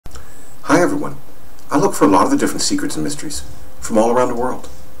Hi everyone. I look for a lot of the different secrets and mysteries from all around the world,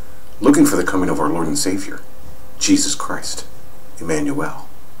 looking for the coming of our Lord and Savior, Jesus Christ, Emmanuel,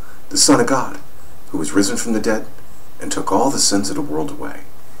 the Son of God, who was risen from the dead and took all the sins of the world away.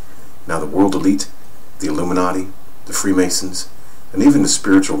 Now the world elite, the Illuminati, the Freemasons, and even the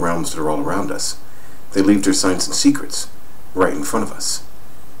spiritual realms that are all around us, they leave their signs and secrets right in front of us,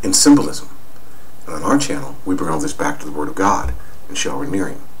 in symbolism. And on our channel, we bring all this back to the Word of God and show we're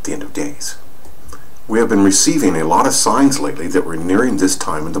nearing the end of days. We have been receiving a lot of signs lately that we're nearing this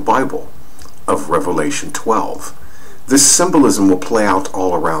time in the Bible of Revelation 12. This symbolism will play out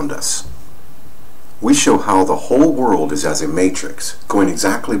all around us. We show how the whole world is as a matrix, going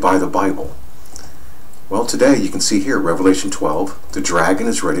exactly by the Bible. Well, today you can see here, Revelation 12, the dragon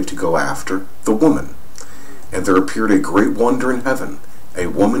is ready to go after the woman. And there appeared a great wonder in heaven, a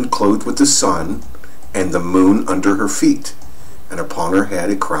woman clothed with the sun and the moon under her feet, and upon her head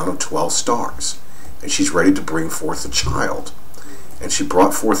a crown of 12 stars. And she's ready to bring forth a child. And she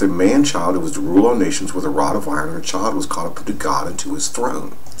brought forth a man-child who was to rule all nations with a rod of iron, and her child was caught up to God and to his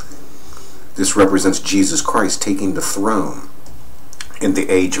throne. This represents Jesus Christ taking the throne in the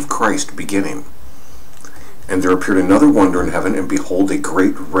age of Christ beginning. And there appeared another wonder in heaven, and behold, a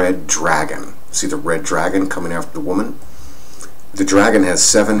great red dragon. See the red dragon coming after the woman? The dragon has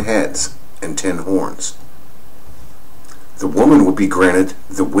 7 heads and 10 horns. The woman will be granted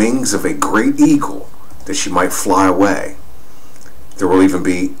the wings of a great eagle, that she might fly away. There will even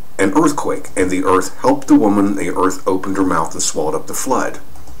be an earthquake, and the earth helped the woman. The earth opened her mouth and swallowed up the flood.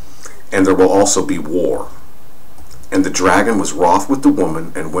 And there will also be war. And the dragon was wroth with the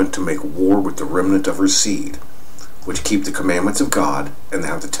woman, and went to make war with the remnant of her seed, which keep the commandments of God, and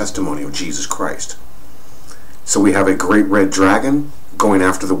have the testimony of Jesus Christ. So we have a great red dragon going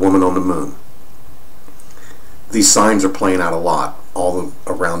after the woman on the moon. These signs are playing out a lot all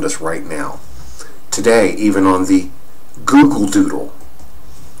around us right now. Today, even on the Google Doodle.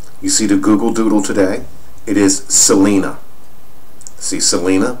 You see the Google Doodle today? It is Selena. See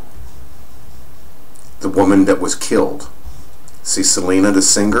Selena? The woman that was killed. See Selena, the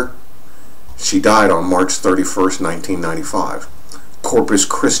singer? She died on March 31st, 1995. Corpus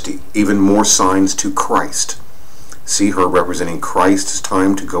Christi, even more signs to Christ. See her representing Christ's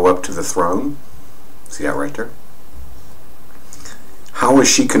time to go up to the throne? See that right there? How is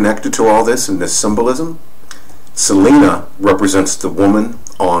she connected to all this and this symbolism? Selena represents the woman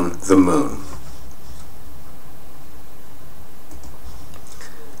on the moon.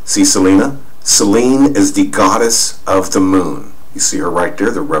 See Selena? Selene is the goddess of the moon. You see her right there,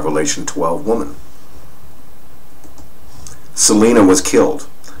 the Revelation 12 woman. Selena was killed.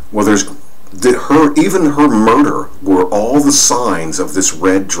 Well, even her murder were all the signs of this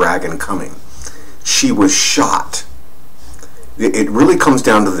red dragon coming. She was shot. It really comes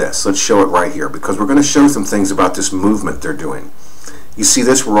down to this. Let's show it right here, because we're going to show some things about this movement they're doing. You see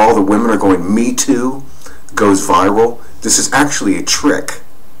this, where all the women are going, "Me Too," goes viral. This is actually a trick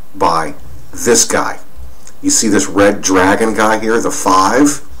by this guy. You see this red dragon guy here, the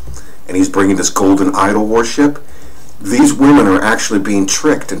 5, and he's bringing this golden idol worship. These women are actually being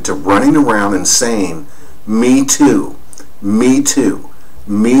tricked into running around and saying, "Me too, me too,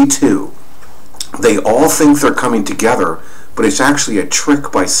 me too." They all think they're coming together, but it's actually a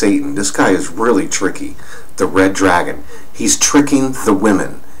trick by Satan. This guy is really tricky, the red dragon. He's tricking the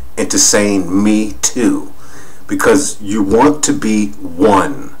women into saying "me too," because you want to be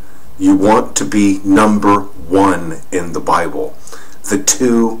one. You want to be number 1 in the Bible. The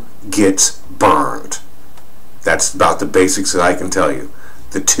 2 gets burned. That's about the basics that I can tell you.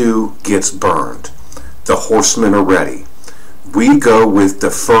 The 2 gets burned. The horsemen are ready. We go with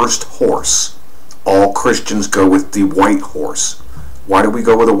the first horse. All Christians go with the white horse. Why do we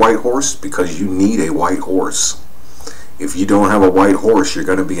go with a white horse? Because you need a white horse. If you don't have a white horse, you're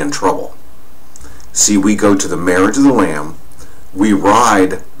going to be in trouble. See, we go to the marriage of the Lamb. We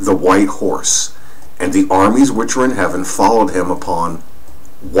ride the white horse, and the armies which were in heaven followed him upon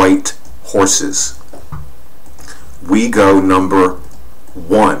white horses. We go number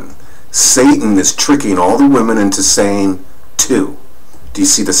 1. Satan is tricking all the women into saying 2. Do you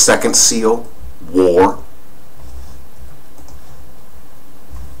see the second seal? War.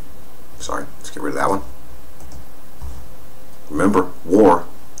 Sorry, let's get rid of that one. Remember, war.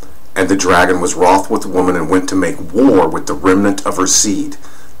 And the dragon was wroth with the woman, and went to make war with the remnant of her seed.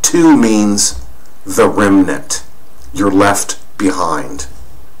 2 means the remnant. You're left behind.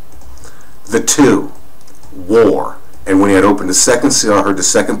 The 2, war. And when he had opened the second seal, I heard the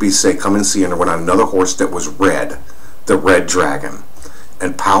second beast say, "Come and see." And there went on another horse that was red, the red dragon.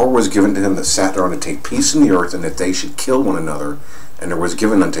 And power was given to him that sat there on to take peace in the earth, and that they should kill one another, and there was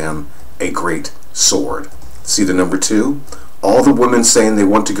given unto him a great sword. See the number 2? All the women saying they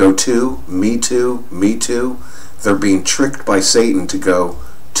want to go to, me too, me too, they're being tricked by Satan to go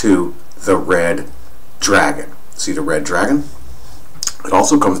to the red dragon. See the red dragon? It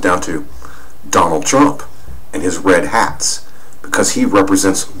also comes down to Donald Trump and his red hats, because he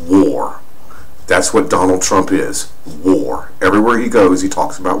represents war. That's what Donald Trump is, war. Everywhere he goes, he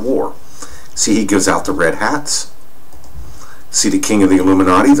talks about war. See, he gives out the red hats. See the king of the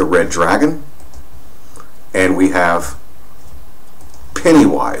Illuminati, the red dragon. And we have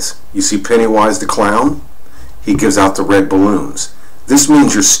Pennywise. You see Pennywise the clown? He gives out the red balloons. This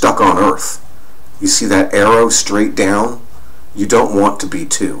means you're stuck on Earth. You see that arrow straight down? You don't want to be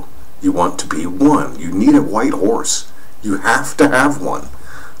 2. You want to be 1. You need a white horse. You have to have one,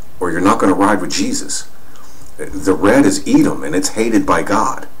 or you're not going to ride with Jesus. The red is Edom, and it's hated by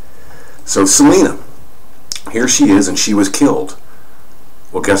God. So Selena, here she is, and she was killed.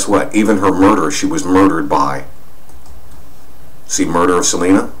 Well, guess what? Even her murder, she was murdered by. See, murder of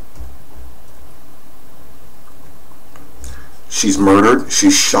Selena? She's murdered.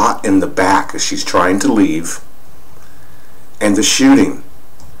 She's shot in the back as she's trying to leave. And the shooting,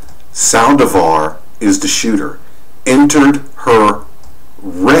 Devour is the shooter, entered her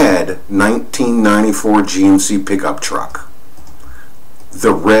red 1994 GMC pickup truck.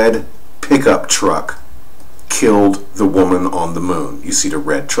 The red pickup truck killed the woman on the moon. You see the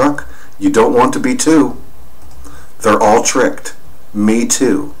red truck? You don't want to be 2. They're all tricked. Me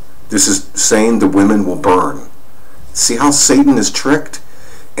too. This is saying the women will burn. See how Satan is tricked?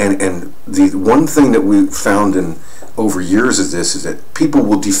 And the one thing that we've found in over years of this is that people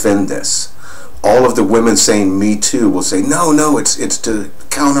will defend this. All of the women saying me too will say, no, it's to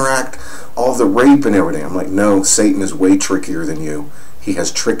counteract all the rape and everything. I'm like, no, Satan is way trickier than you. He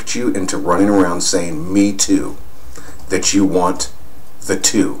has tricked you into running around saying me too, that you want the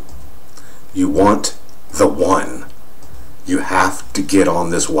 2. You want the 1. You have to get on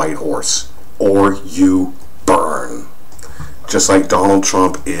this white horse or you burn. Just like Donald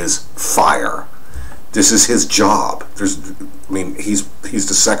Trump is fire. This is his job. He's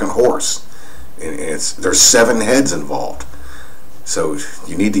the second horse. And there's 7 heads involved. So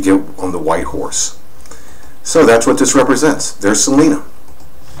you need to get on the white horse. So that's what this represents. There's Selena.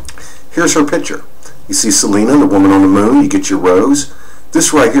 Here's her picture. You see Selena, the woman on the moon. You get your rose.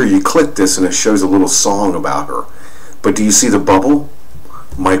 This right here, you click this and it shows a little song about her. But do you see the bubble?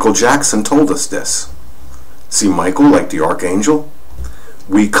 Michael Jackson told us this. See Michael, like the archangel?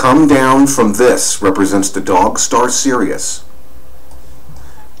 We come down from this, represents the dog star Sirius.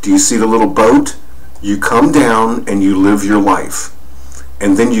 Do you see the little boat? You come down and you live your life.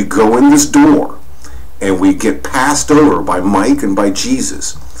 And then you go in this door and we get passed over by Mike and by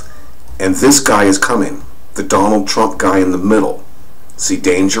Jesus. And this guy is coming, the Donald Trump guy in the middle. See,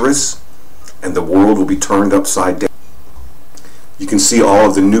 dangerous? And the world will be turned upside down. You can see all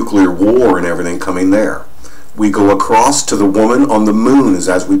of the nuclear war and everything coming there. We go across to the woman on the moon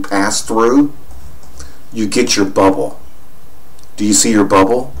as we pass through. You get your bubble. Do you see your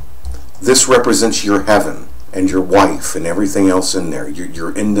bubble? This represents your heaven and your wife and everything else in there.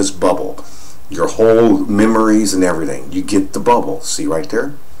 You're in this bubble. Your whole memories and everything. You get the bubble. See right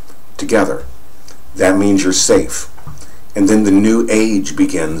there? Together. That means you're safe. And then the new age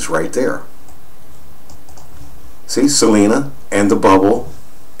begins right there. See, Selena and the bubble.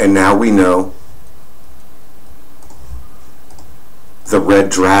 And now we know the red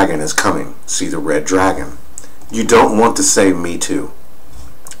dragon is coming. See the red dragon. You don't want to say me too.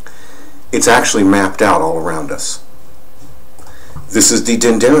 It's actually mapped out all around us. This is the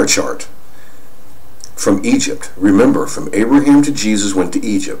Dendera chart from Egypt. Remember, from Abraham to Jesus went to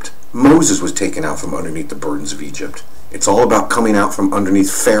Egypt. Moses was taken out from underneath the burdens of Egypt. It's all about coming out from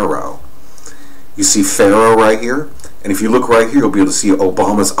underneath Pharaoh. You see Pharaoh right here? And if you look right here, you'll be able to see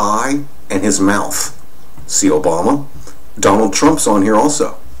Obama's eye and his mouth. See Obama? Donald Trump's on here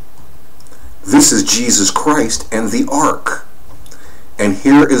also. This is Jesus Christ and the ark. And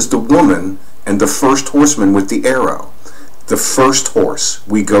here is the woman and the first horseman with the arrow. The first horse,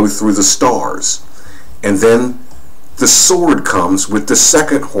 we go through the stars. And then the sword comes with the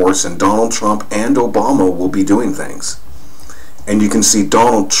second horse, and Donald Trump and Obama will be doing things. And you can see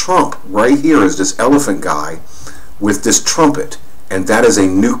Donald Trump right here is this elephant guy with this trumpet. And that is a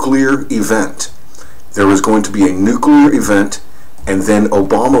nuclear event. There is going to be a nuclear event, and then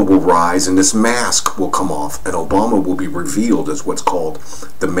Obama will rise and this mask will come off, and Obama will be revealed as what's called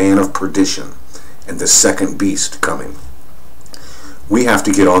the man of perdition and the second beast coming. We have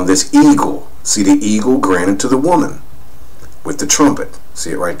to get on this eagle. See the eagle granted to the woman with the trumpet.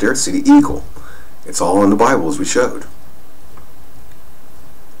 See it right there? See the eagle. It's all in the Bible as we showed.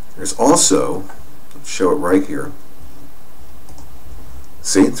 There's also, let's show it right here.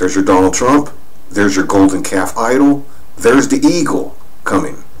 See, there's your Donald Trump. There's your golden calf idol. There's the eagle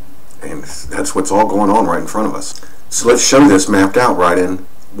coming. And that's what's all going on right in front of us. So let's show this mapped out right in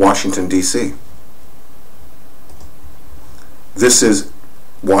Washington, D.C. This is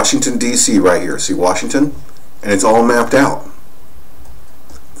Washington, D.C. right here. See Washington? And it's all mapped out.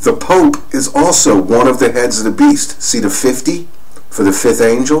 The Pope is also one of the heads of the beast. See the 50 for the fifth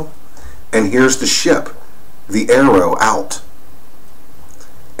angel? And here's the ship, the arrow out.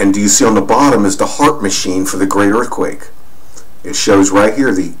 And do you see on the bottom is the heart machine for the great earthquake? It shows right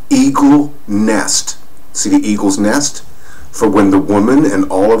here the eagle nest. See the eagle's nest? For when the woman and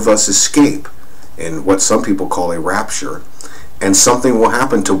all of us escape in what some people call a rapture, and something will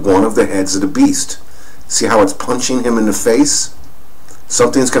happen to one of the heads of the beast. See how it's punching him in the face?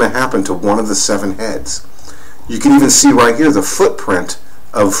 Something's going to happen to one of the 7 heads. You can even see right here the footprint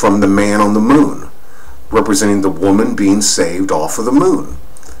from the man on the moon, representing the woman being saved off of the moon.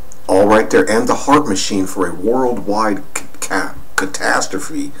 All right there, and the heart machine for a worldwide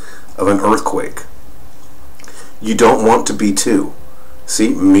catastrophe of an earthquake. You don't want to be two. See,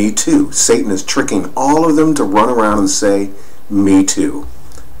 me too. Satan is tricking all of them to run around and say, me too,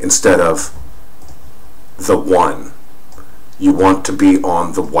 instead of the one. You want to be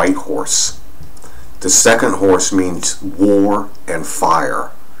on the white horse. The second horse means war and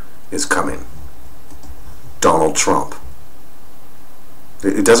fire is coming. Donald Trump.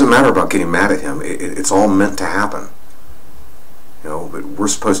 It doesn't matter about getting mad at him. It's all meant to happen. You know, but we're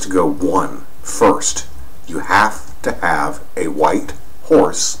supposed to go one first. You have to have a white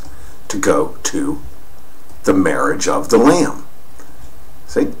horse to go to the marriage of the Lamb.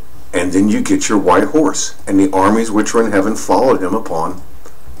 See? And then you get your white horse. And the armies which were in heaven followed him upon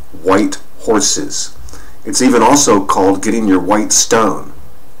white horses. It's even also called getting your white stone.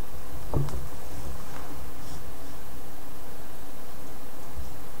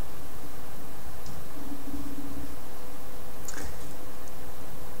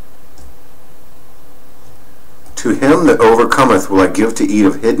 To him that overcometh will I give to eat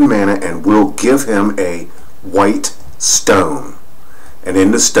of hidden manna, and will give him a white stone. And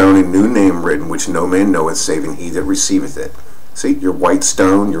in the stone a new name written, which no man knoweth, saving he that receiveth it. See, your white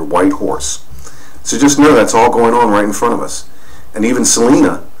stone, your white horse. So just know that's all going on right in front of us. And even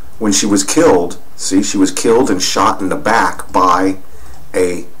Selena, when she was killed, see, she was killed and shot in the back by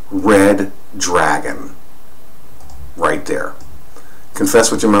a red dragon. Right there.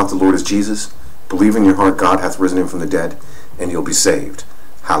 Confess with your mouth the Lord is Jesus. Believe in your heart God hath risen him from the dead, and you'll be saved.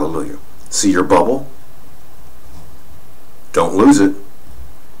 Hallelujah. See your bubble? Don't lose it.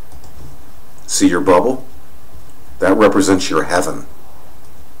 See your bubble? That represents your heaven.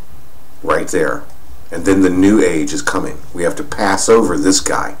 Right there. And then the new age is coming. We have to pass over this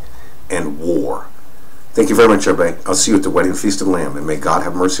guy and war. Thank you very much, everybody. I'll see you at the wedding feast of the Lamb, and may God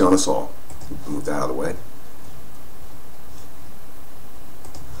have mercy on us all. Move that out of the way.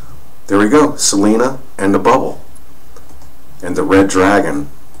 There we go, Selena and the bubble. And the red dragon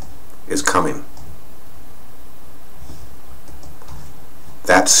is coming.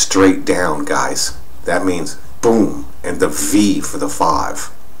 That's straight down, guys. That means boom, and the V for the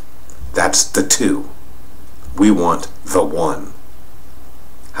 5. That's the 2. We want the 1.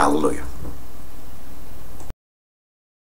 Hallelujah.